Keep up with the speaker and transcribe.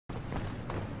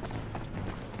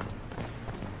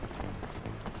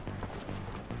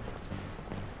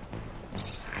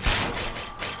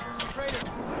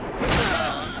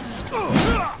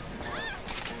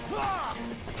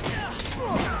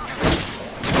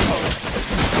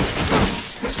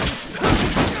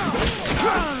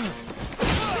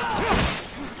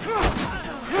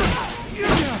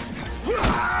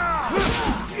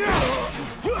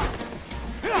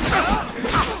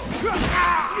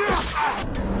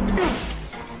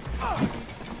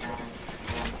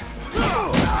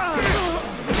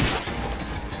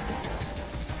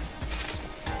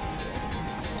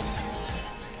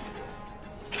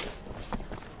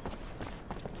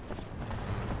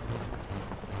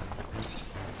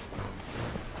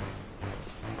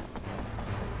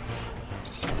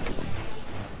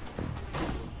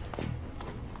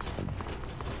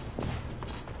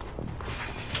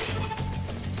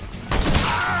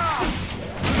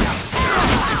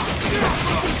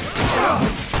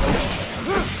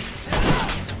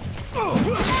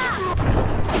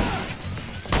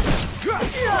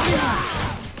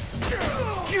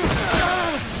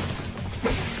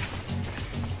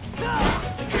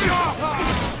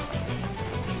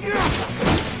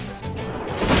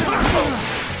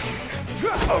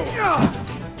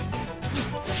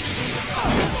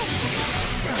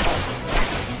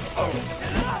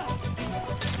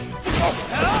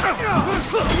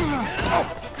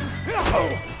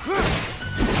You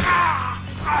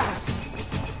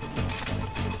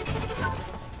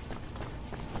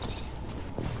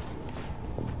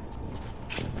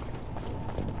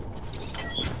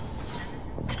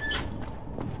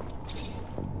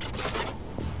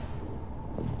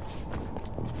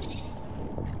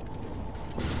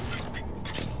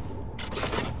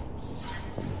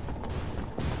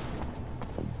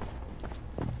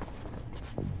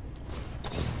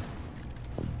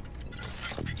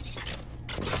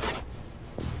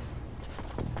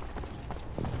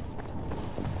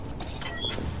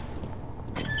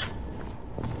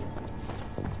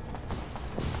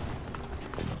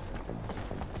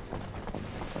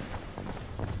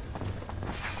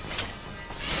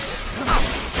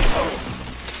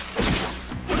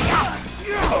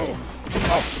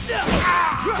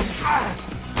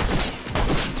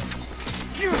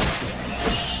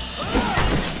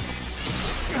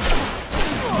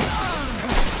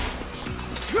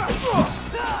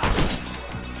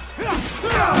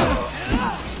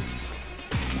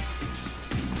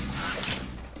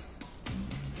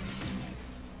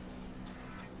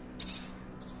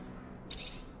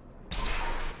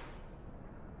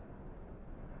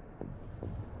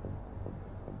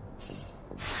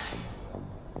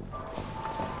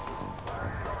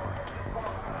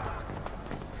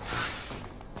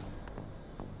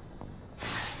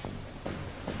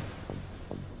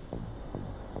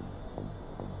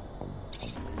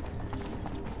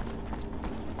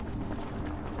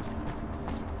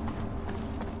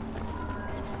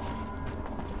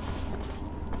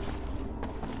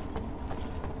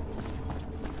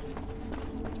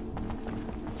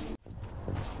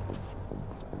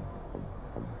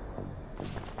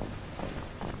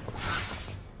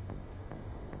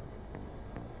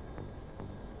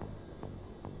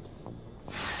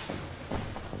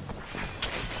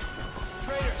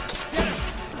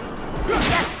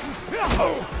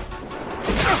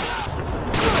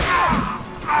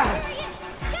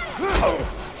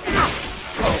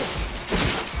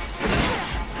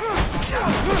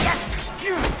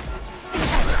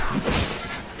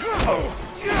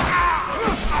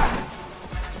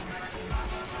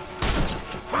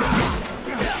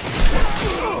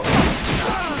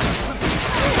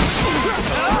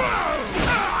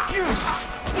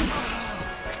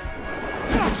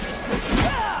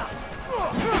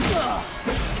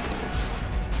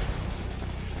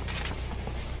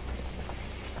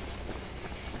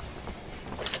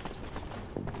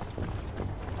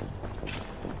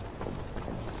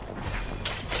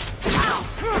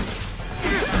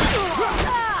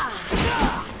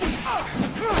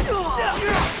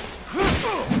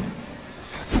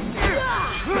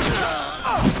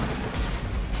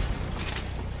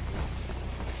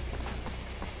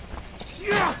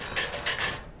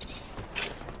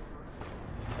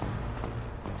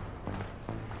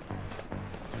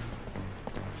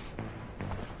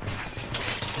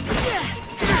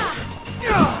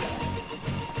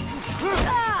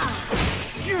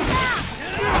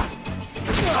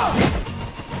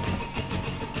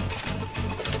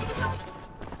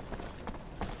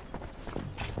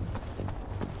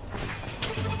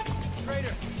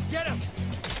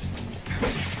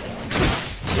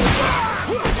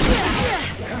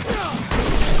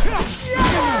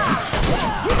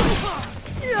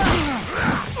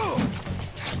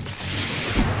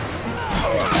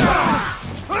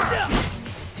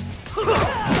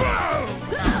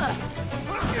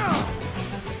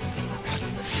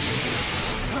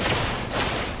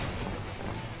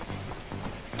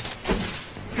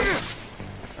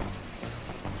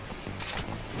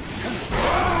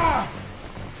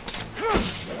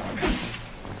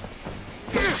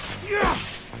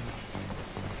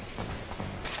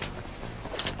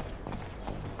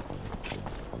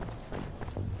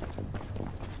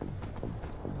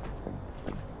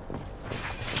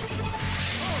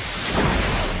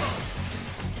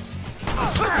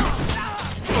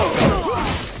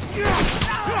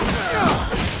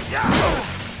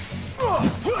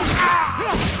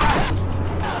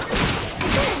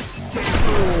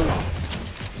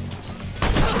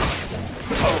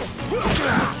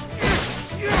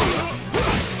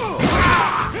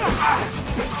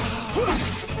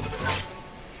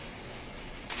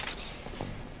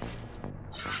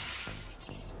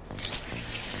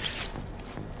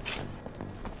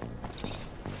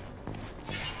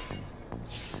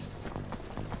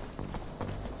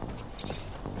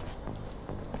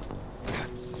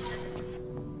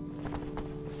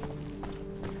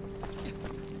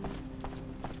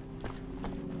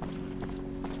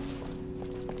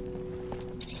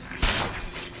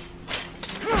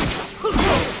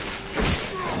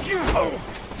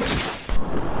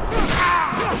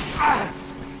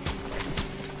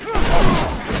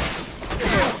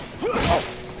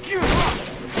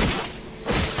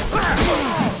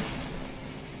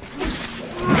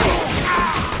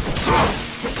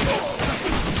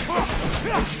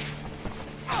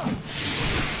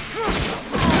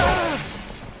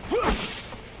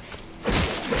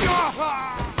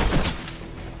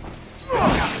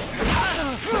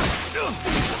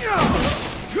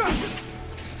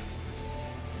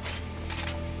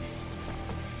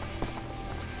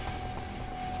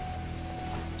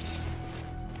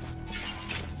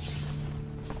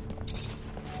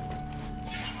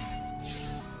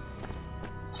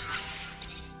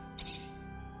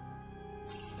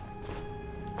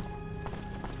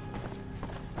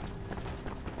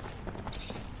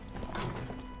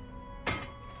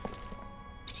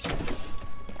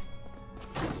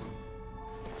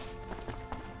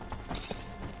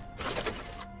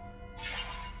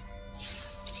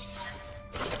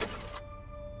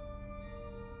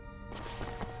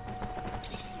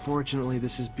Unfortunately,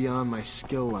 this is beyond my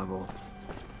skill level.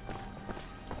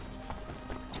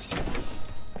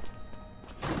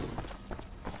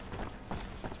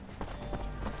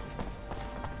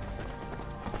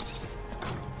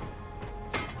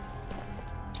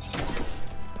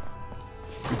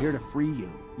 I'm here to free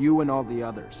you. You and all the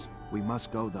others. We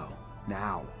must go, though.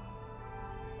 Now.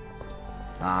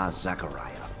 Ah,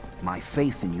 Zachariah. My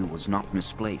faith in you was not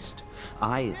misplaced.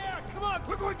 Yeah, come on,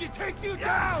 we're going to take you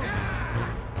down!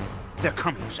 They're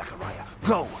coming, Zachariah.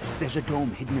 Go! There's a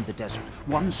dome hidden in the desert.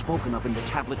 One spoken of in the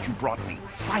tablet you brought me.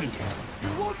 Find it. You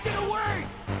won't get away!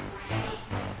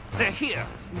 They're here.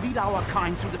 Lead our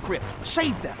kind through the crypt.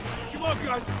 Save them. Come on,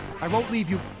 guys! I won't leave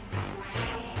you.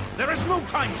 There is no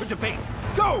time to debate.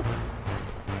 Go!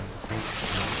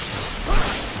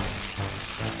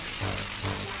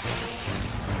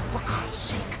 For God's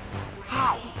sake.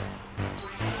 How?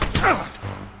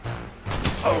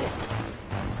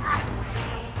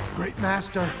 Great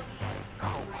Master.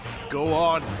 No. Go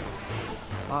on.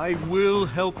 I will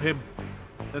help him.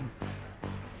 And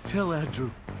tell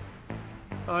Andrew.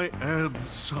 I am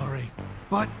sorry.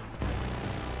 But...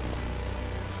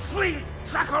 Flee,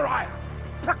 Zachariah!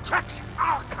 Protect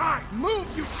our kind!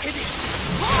 Move, you idiot!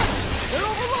 They're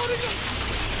overloading us!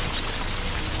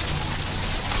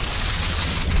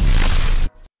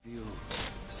 Feel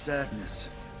sadness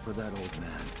for that old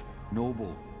man.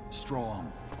 Noble,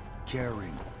 strong,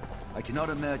 caring. I cannot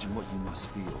imagine what you must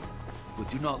feel.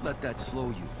 But do not let that slow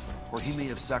you, or he may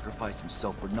have sacrificed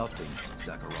himself for nothing,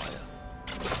 Zachariah.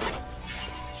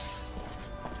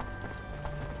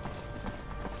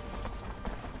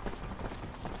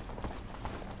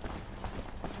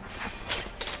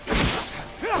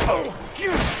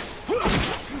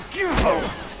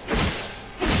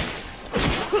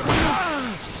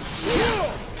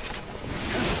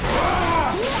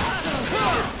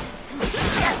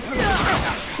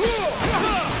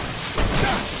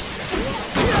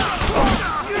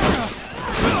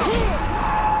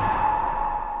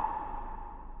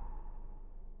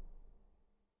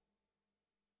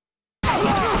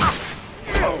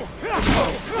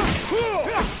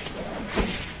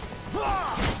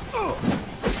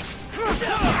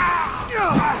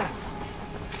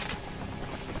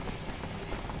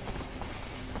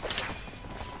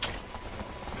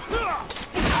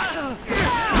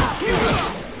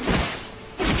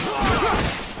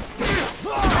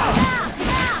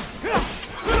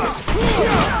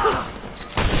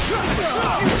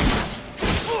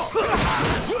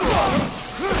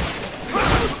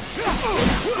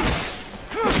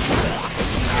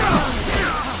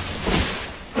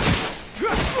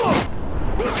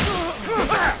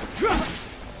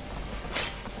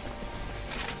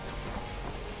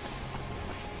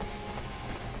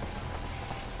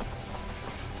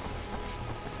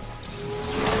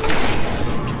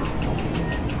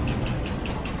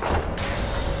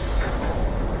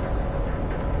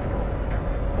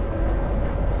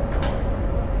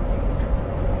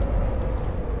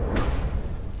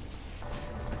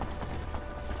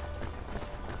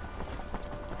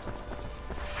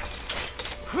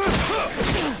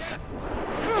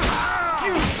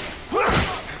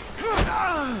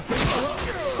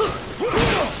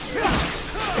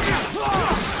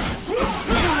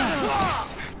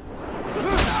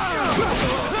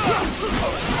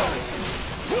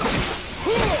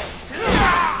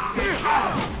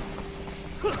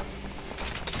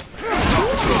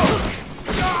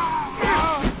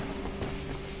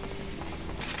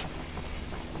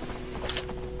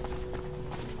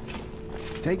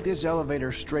 Take this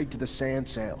elevator straight to the sand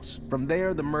sails. From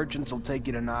there, the merchants will take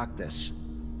you to Noctis.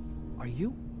 Are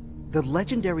you the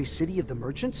legendary city of the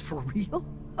merchants for real?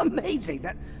 Amazing!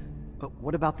 But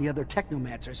what about the other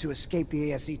Technomancers who escaped the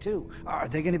ASC too? Are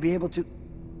they going to be able to...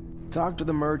 Talk to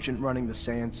the merchant running the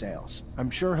sand sails. I'm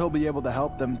sure he'll be able to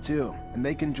help them too, and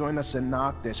they can join us in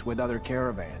Noctis with other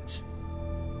caravans.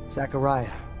 Zachariah,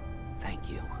 thank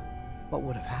you. What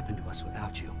would have happened to us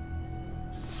without you?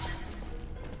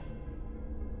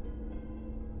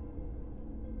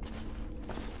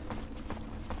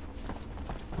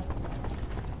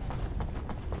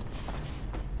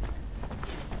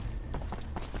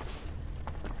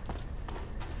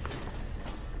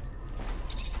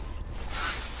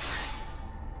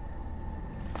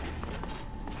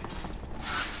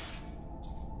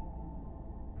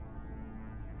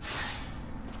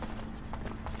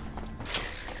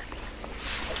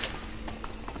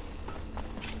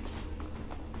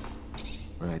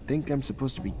 I think I'm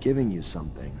supposed to be giving you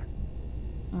something.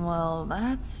 Well,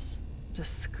 that's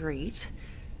discreet.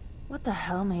 What the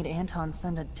hell made Anton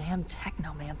send a damn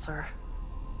Technomancer?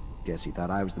 Guess he thought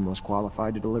I was the most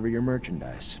qualified to deliver your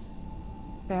merchandise.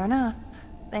 Fair enough.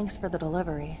 Thanks for the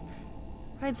delivery.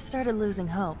 I'd started losing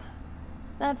hope.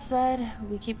 That said,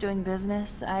 we keep doing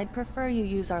business. I'd prefer you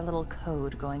use our little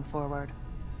code going forward.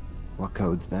 What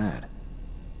code's that?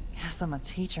 Guess I'm a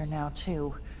teacher now,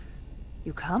 too.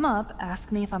 You come up,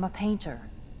 ask me if I'm a painter.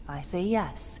 I say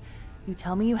yes. You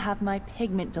tell me you have my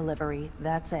pigment delivery,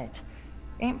 that's it.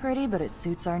 Ain't pretty, but it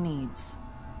suits our needs.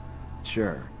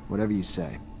 Sure, whatever you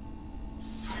say.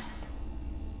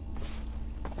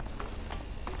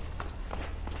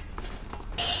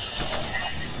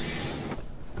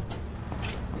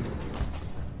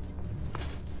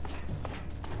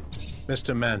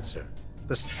 Mr. Mancer,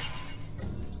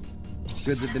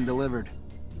 Goods have been delivered.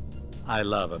 I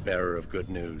love a bearer of good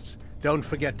news. Don't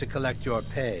forget to collect your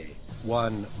pay.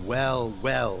 One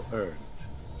well earned.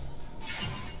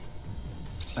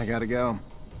 I gotta go.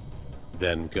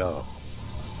 Then go.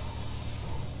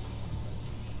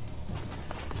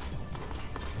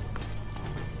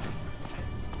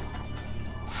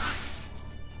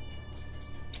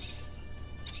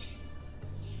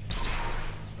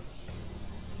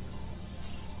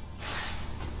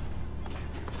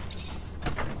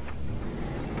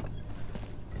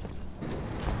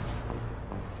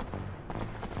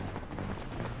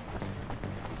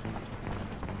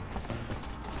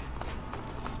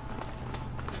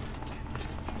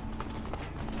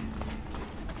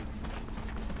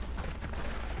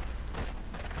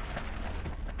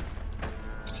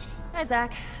 Hi,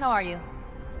 Zach. How are you?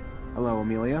 Hello,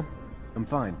 Amelia. I'm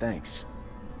fine, thanks.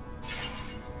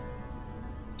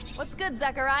 What's good,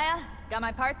 Zachariah? Got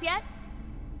my parts yet?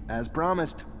 As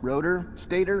promised, rotor,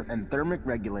 stator, and thermic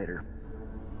regulator.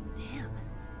 Damn.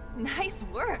 Nice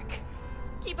work.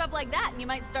 Keep up like that and you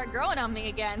might start growing on me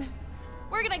again.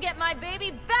 We're gonna get my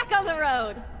baby back on the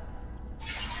road!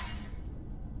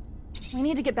 We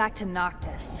need to get back to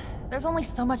Noctis. There's only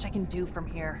so much I can do from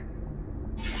here.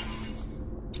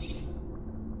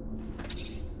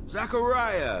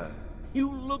 Zachariah,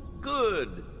 you look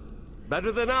good.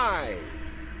 Better than I.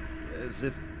 As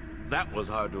if that was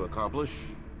hard to accomplish.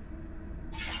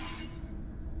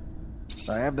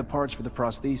 I have the parts for the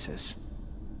prosthesis.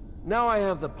 Now I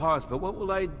have the parts, but what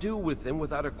will I do with them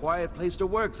without a quiet place to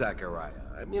work, Zachariah?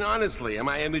 I mean, honestly, am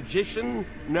I a magician?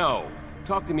 No.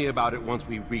 Talk to me about it once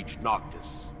we reach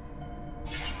Noctis.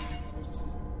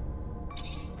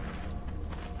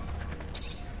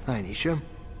 Hi, Nisha.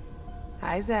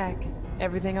 Hi, Zach.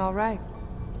 Everything all right?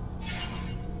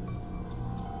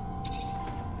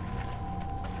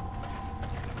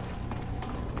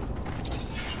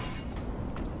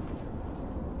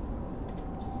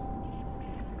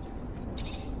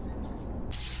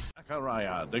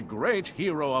 Zachariah, the great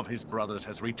hero of his brothers,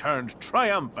 has returned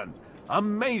triumphant.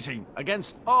 Amazing,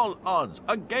 against all odds,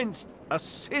 against a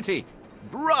city.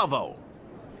 Bravo!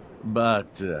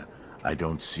 But I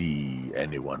don't see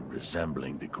anyone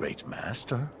resembling the great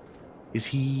master. Is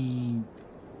he...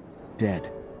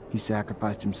 Dead. He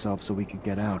sacrificed himself so we could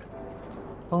get out.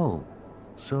 Oh,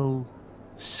 so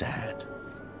sad.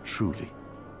 Truly.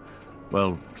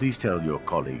 Well, please tell your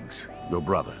colleagues, your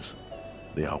brothers,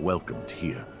 they are welcomed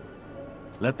here.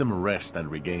 Let them rest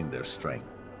and regain their strength.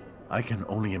 I can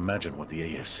only imagine what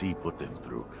the ASC put them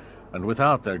through, and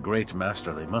without their great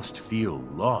master they must feel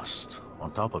lost.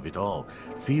 On top of it all,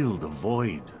 feel the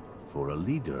void for a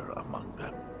leader among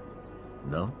them.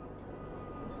 No?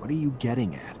 What are you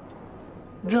getting at?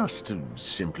 Just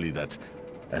simply that,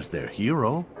 as their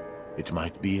hero, it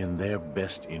might be in their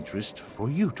best interest for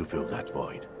you to fill that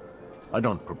void. I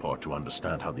don't purport to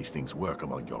understand how these things work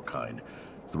among your kind,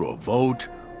 through a vote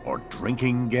or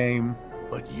drinking game,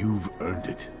 but you've earned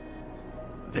it.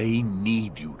 They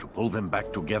need you to pull them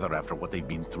back together after what they've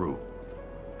been through.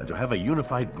 And to have a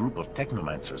unified group of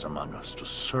Technomancers among us to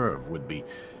serve would be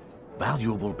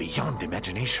valuable beyond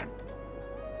imagination.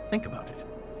 Think about it.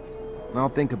 I'll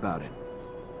think about it.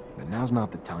 But now's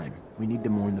not the time. We need to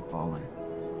mourn the fallen.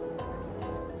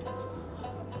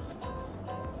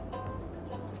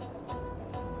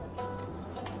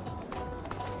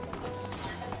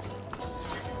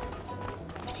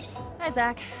 Hi,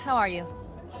 Zach. How are you?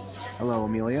 Hello,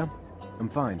 Amelia. I'm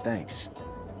fine, thanks.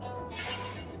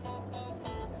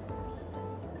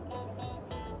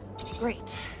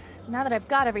 Great. Now that I've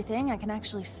got everything, I can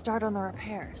actually start on the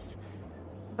repairs.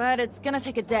 But it's gonna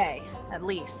take a day, at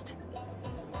least.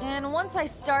 And once I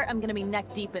start, I'm gonna be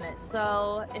neck deep in it,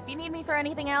 so if you need me for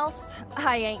anything else,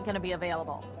 I ain't gonna be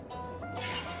available.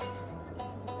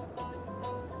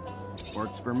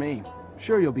 Works for me.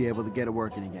 Sure you'll be able to get it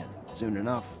working again, soon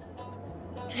enough.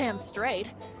 Damn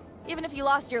straight. Even if you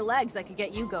lost your legs, I could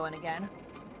get you going again.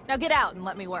 Now get out and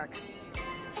let me work.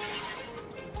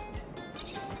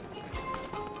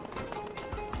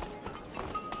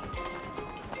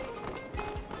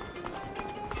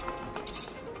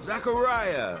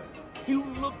 Zachariah, you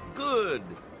look good.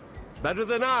 Better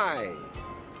than I.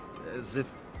 As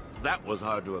if that was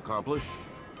hard to accomplish.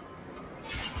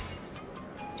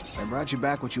 I brought you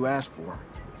back what you asked for.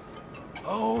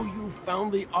 Oh, you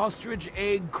found the ostrich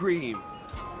egg cream.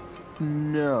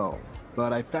 No,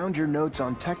 but I found your notes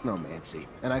on Technomancy,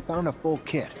 and I found a full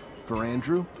kit. For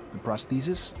Andrew, the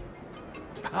prosthesis.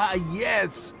 Ah,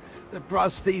 yes! The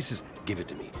prosthesis. Give it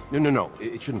to me. No.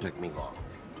 It shouldn't take me long.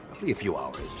 Roughly a few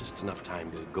hours, just enough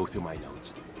time to go through my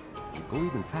notes. It'd go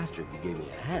even faster if you gave me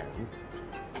a hand.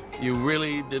 You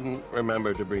really didn't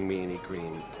remember to bring me any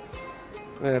cream.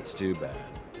 That's too bad.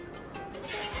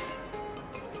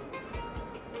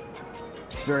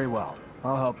 Very well.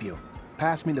 I'll help you.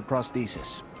 Pass me the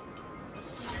prosthesis.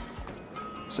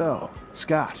 So,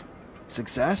 Scott,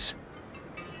 success?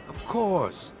 Of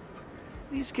course.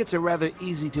 These kits are rather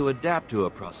easy to adapt to a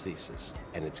prosthesis,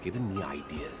 and it's given me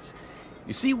ideas.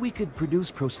 You see, we could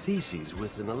produce prostheses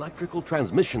with an electrical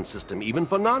transmission system, even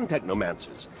for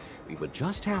non-technomancers. We would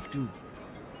just have to...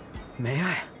 May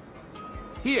I?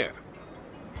 Here.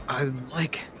 I'd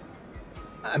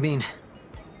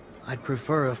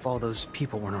prefer if all those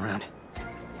people weren't around.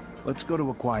 Let's go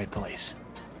to a quiet place.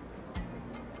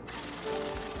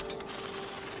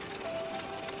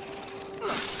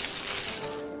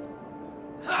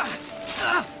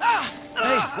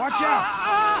 Hey, watch out!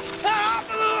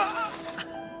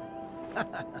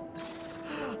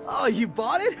 Oh, you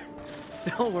bought it?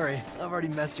 Don't worry, I've already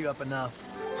messed you up enough.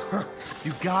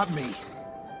 You got me.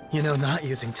 You know, not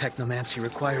using Technomancy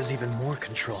requires even more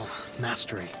control,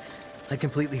 mastery. I'd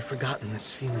completely forgotten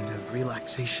this feeling of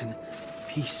relaxation,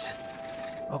 peace.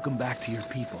 Welcome back to your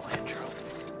people, Andrew.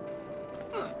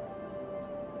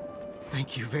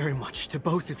 Thank you very much to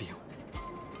both of you.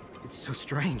 It's so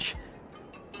strange.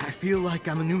 I feel like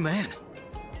I'm a new man.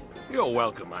 You're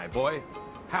welcome, my boy.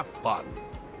 Have fun.